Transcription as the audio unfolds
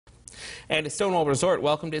And Stonewall Resort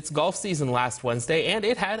welcomed its golf season last Wednesday, and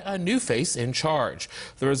it had a new face in charge.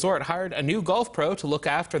 The resort hired a new golf pro to look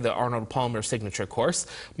after the Arnold Palmer signature course.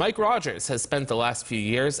 Mike Rogers has spent the last few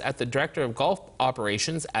years as the director of golf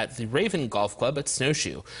operations at the Raven Golf Club at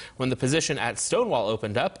Snowshoe. When the position at Stonewall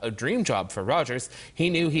opened up, a dream job for Rogers, he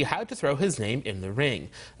knew he had to throw his name in the ring.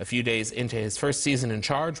 A few days into his first season in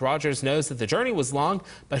charge, Rogers knows that the journey was long,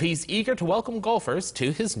 but he's eager to welcome golfers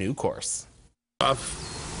to his new course.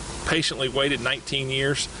 I've patiently waited 19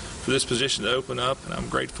 years for this position to open up, and I'm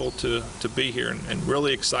grateful to be here and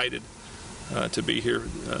really excited to be here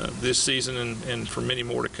this season and for many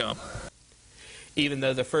more to come. Even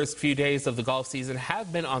though the first few days of the golf season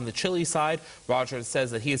have been on the chilly side, Rogers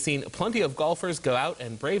says that he has seen plenty of golfers go out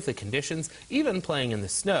and brave the conditions, even playing in the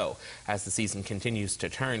snow. As the season continues to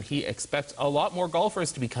turn, he expects a lot more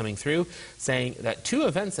golfers to be coming through, saying that 2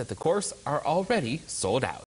 events at the course are already sold out.